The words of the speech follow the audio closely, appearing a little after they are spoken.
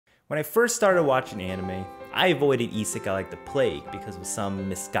When I first started watching anime, I avoided Isekai like the plague because of some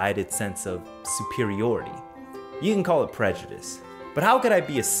misguided sense of superiority. You can call it prejudice. But how could I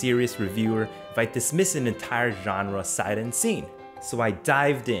be a serious reviewer if I dismiss an entire genre sight unseen? So I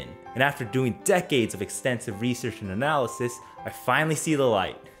dived in, and after doing decades of extensive research and analysis, I finally see the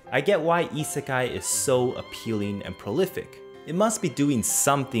light. I get why Isekai is so appealing and prolific. It must be doing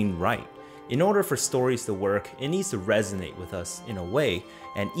something right. In order for stories to work, it needs to resonate with us in a way,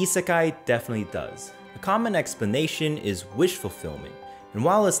 and Isekai definitely does. A common explanation is wish fulfillment, and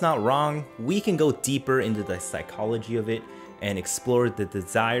while it's not wrong, we can go deeper into the psychology of it and explore the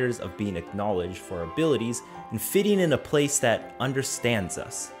desires of being acknowledged for our abilities and fitting in a place that understands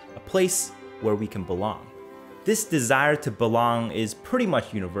us, a place where we can belong. This desire to belong is pretty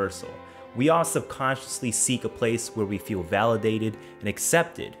much universal. We all subconsciously seek a place where we feel validated and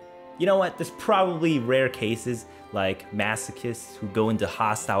accepted. You know what, there's probably rare cases like masochists who go into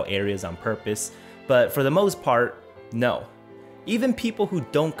hostile areas on purpose, but for the most part, no. Even people who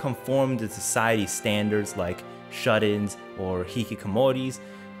don't conform to society's standards like shut-ins or hikikomoris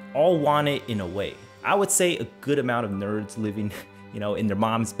all want it in a way. I would say a good amount of nerds living, in their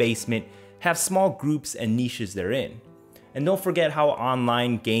mom's basement have small groups and niches they're in. And don't forget how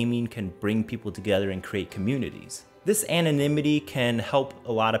online gaming can bring people together and create communities. This anonymity can help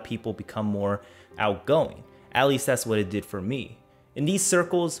a lot of people become more outgoing. At least that's what it did for me. In these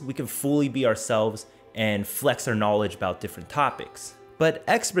circles, we can fully be ourselves and flex our knowledge about different topics. But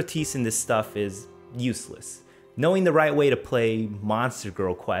expertise in this stuff is useless. Knowing the right way to play Monster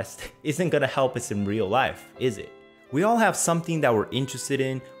Girl Quest isn't gonna help us in real life, is it? We all have something that we're interested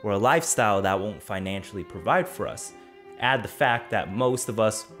in or a lifestyle that won't financially provide for us. Add the fact that most of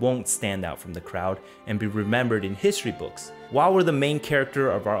us won't stand out from the crowd and be remembered in history books. While we're the main character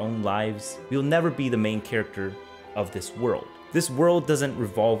of our own lives, we'll never be the main character of this world. This world doesn't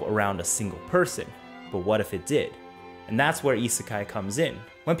revolve around a single person, but what if it did? And that's where Isekai comes in.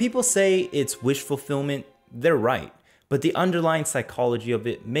 When people say it's wish fulfillment, they're right, but the underlying psychology of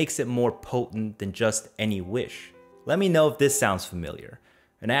it makes it more potent than just any wish. Let me know if this sounds familiar.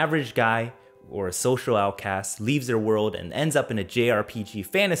 An average guy or a social outcast leaves their world and ends up in a JRPG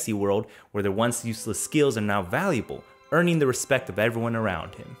fantasy world where their once useless skills are now valuable, earning the respect of everyone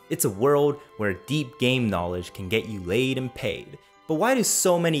around him. It's a world where deep game knowledge can get you laid and paid. But why do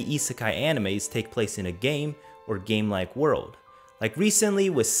so many isekai animes take place in a game or game-like world? Like recently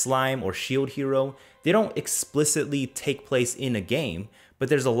with Slime or Shield Hero, they don't explicitly take place in a game, but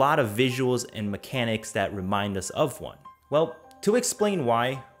there's a lot of visuals and mechanics that remind us of one. Well, to explain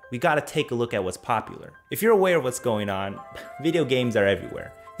why, we gotta take a look at what's popular. If you're aware of what's going on, video games are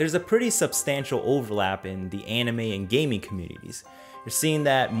everywhere. There's a pretty substantial overlap in the anime and gaming communities. You're seeing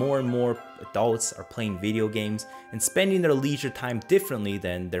that more and more adults are playing video games and spending their leisure time differently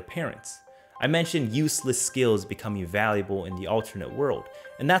than their parents. I mentioned useless skills becoming valuable in the alternate world,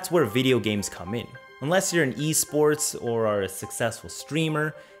 and that's where video games come in. Unless you're in esports or are a successful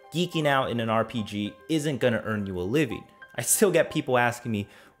streamer, geeking out in an RPG isn't gonna earn you a living. I still get people asking me,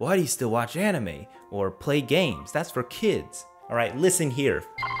 why do you still watch anime or play games? That's for kids. Alright, listen here.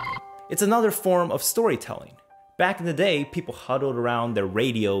 It's another form of storytelling. Back in the day, people huddled around their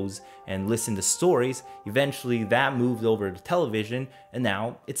radios and listened to stories. Eventually that moved over to television, and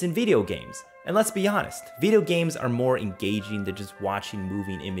now it's in video games. And let's be honest, video games are more engaging than just watching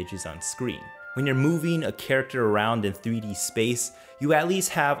moving images on screen. When you're moving a character around in 3D space, you at least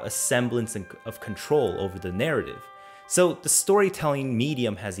have a semblance of control over the narrative. So the storytelling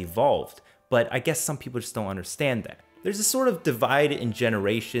medium has evolved, but I guess some people just don't understand that. There's a sort of divide in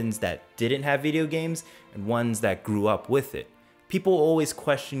generations that didn't have video games and ones that grew up with it. People always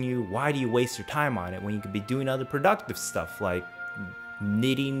question you, why do you waste your time on it when you could be doing other productive stuff like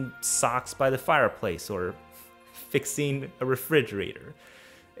knitting socks by the fireplace or fixing a refrigerator?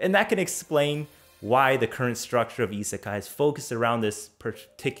 And that can explain why the current structure of isekai is focused around this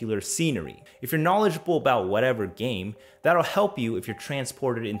particular scenery. If you're knowledgeable about whatever game, that'll help you if you're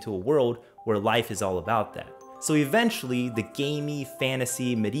transported into a world where life is all about that. So eventually, the gamey,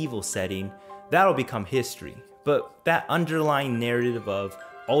 fantasy, medieval setting, that'll become history. But that underlying narrative of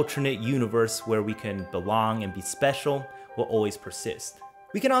alternate universe where we can belong and be special will always persist.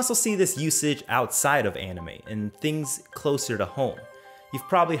 We can also see this usage outside of anime and things closer to home. You've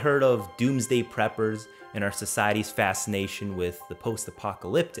probably heard of doomsday preppers and our society's fascination with the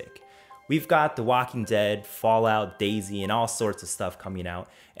post-apocalyptic. We've got The Walking Dead, Fallout, DayZ, and all sorts of stuff coming out,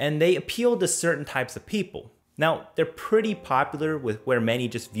 and they appeal to certain types of people. Now, they're pretty popular with where many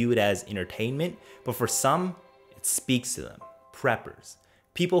just view it as entertainment, but for some, it speaks to them. Preppers.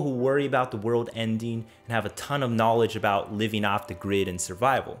 People who worry about the world ending and have a ton of knowledge about living off the grid and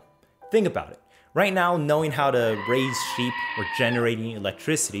survival. Think about it. Right now, knowing how to raise sheep or generating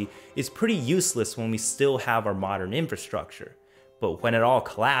electricity is pretty useless when we still have our modern infrastructure. But when it all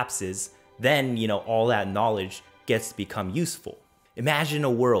collapses, then, all that knowledge gets to become useful. Imagine a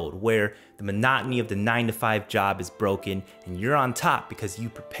world where the monotony of the 9-to-5 job is broken and you're on top because you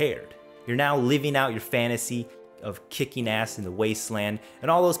prepared. You're now living out your fantasy of kicking ass in the wasteland, and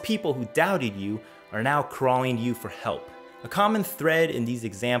all those people who doubted you are now crawling to you for help. A common thread in these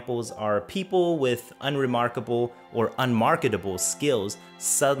examples are people with unremarkable or unmarketable skills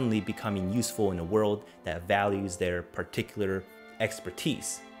suddenly becoming useful in a world that values their particular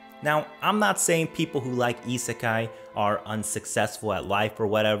expertise. Now, I'm not saying people who like Isekai are unsuccessful at life or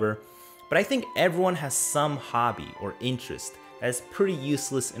whatever, but I think everyone has some hobby or interest that is pretty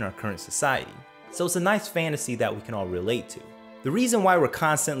useless in our current society. So it's a nice fantasy that we can all relate to. The reason why we're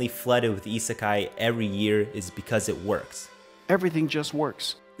constantly flooded with Isekai every year is because it works. Everything just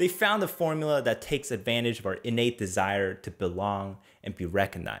works. They found a formula that takes advantage of our innate desire to belong and be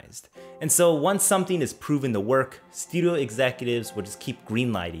recognized. And so once something is proven to work, studio executives will just keep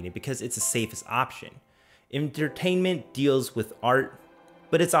greenlighting it because it's the safest option. Entertainment deals with art,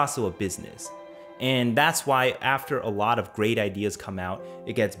 but it's also a business. And that's why after a lot of great ideas come out,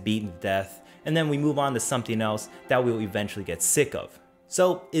 it gets beaten to death, and then we move on to something else that we'll eventually get sick of.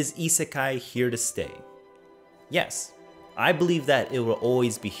 So is Isekai here to stay? Yes. I believe that it will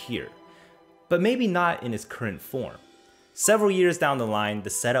always be here, but maybe not in its current form. Several years down the line, the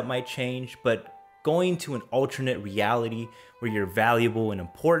setup might change, but going to an alternate reality where you're valuable and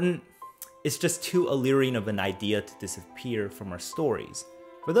important, it's just too alluring of an idea to disappear from our stories.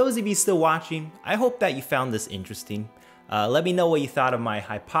 For those of you still watching, I hope that you found this interesting. Let me know what you thought of my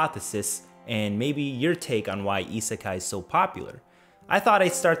hypothesis and maybe your take on why Isekai is so popular. I thought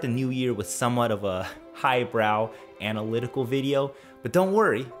I'd start the new year with somewhat of a highbrow analytical video, but don't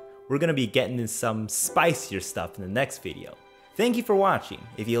worry, we're gonna be getting into some spicier stuff in the next video. Thank you for watching.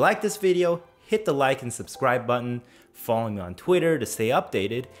 If you like this video, hit the like and subscribe button, follow me on Twitter to stay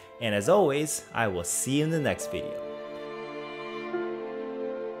updated, and as always, I will see you in the next video.